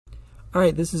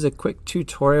Alright, this is a quick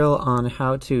tutorial on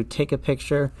how to take a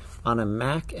picture on a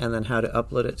Mac and then how to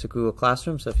upload it to Google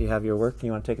Classroom. So if you have your work and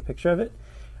you want to take a picture of it.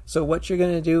 So what you're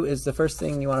going to do is the first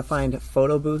thing you want to find,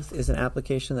 Photobooth is an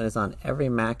application that is on every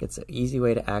Mac. It's an easy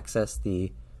way to access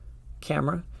the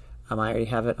camera. I already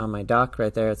have it on my dock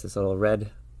right there. It's this little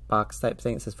red box type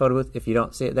thing. It says Photobooth. If you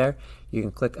don't see it there, you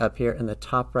can click up here in the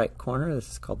top right corner. This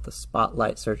is called the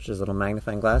Spotlight search. There's a little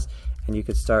magnifying glass, and you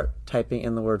could start typing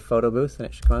in the word Photobooth and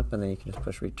it should come up, and then you can just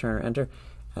push return or enter,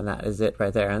 and that is it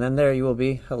right there. And then there you will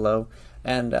be, hello.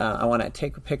 And I want to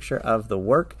take a picture of the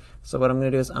work. So what I'm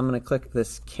going to do is I'm going to click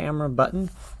this camera button.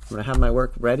 I'm going to have my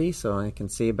work ready so I can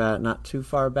see about not too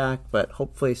far back, but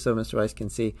hopefully so Mr. Weiss can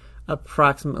see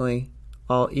approximately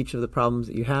each of the problems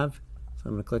that you have. So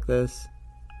I'm going to click this.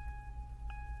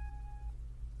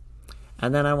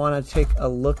 And then I want to take a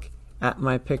look at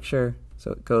my picture.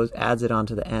 So it adds it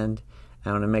onto the end.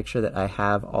 I want to make sure that I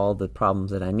have all the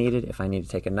problems that I needed. If I need to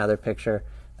take another picture,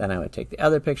 then I would take the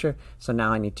other picture. So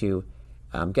now I need to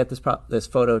get this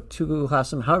photo to Google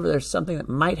Classroom. However, there's something that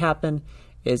might happen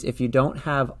is if you don't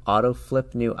have auto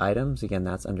flip new items, again,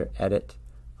 that's under edit,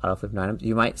 auto flip new items,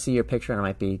 you might see your picture and it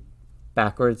might be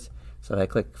backwards. So if I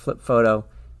click flip photo,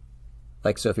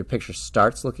 like so if your picture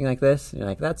starts looking like this, you're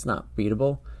like, that's not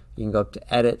readable. You can go up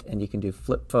to edit and you can do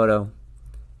flip photo,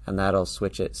 and that'll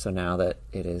switch it so now that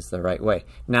it is the right way.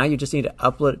 Now you just need to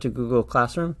upload it to Google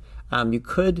Classroom. You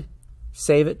could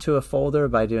save it to a folder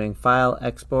by doing File,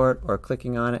 Export, or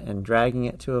clicking on it and dragging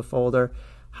it to a folder.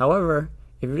 However,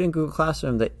 if you're in Google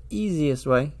Classroom, the easiest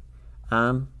way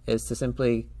is to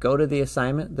simply go to the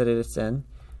assignment that it's in.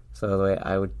 So the way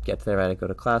I would get there, I'd go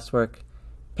to Classwork,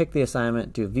 pick the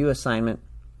assignment, do View Assignment,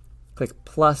 click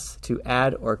plus to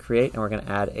add or create, and we're going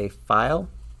to add a file.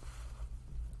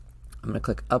 I'm going to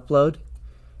click Upload,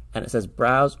 and it says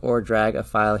Browse or drag a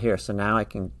file here. So now I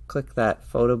can click that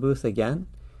Photobooth again,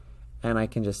 and I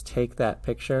can just take that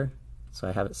picture. So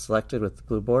I have it selected with the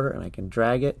blue border, and I can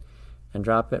drag it and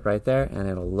drop it right there, and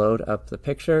it'll load up the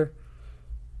picture.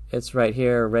 It's right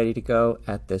here ready to go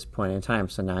at this point in time.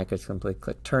 So now I could simply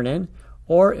click Turn In,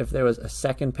 or if there was a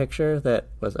second picture that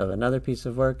was of another piece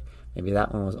of work, maybe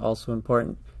that one was also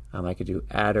important, I could do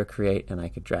Add or Create, and I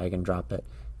could drag and drop it,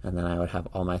 and then I would have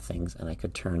all my things and I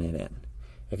could turn it in.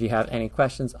 If you have any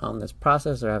questions on this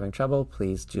process or having trouble,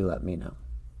 please do let me know.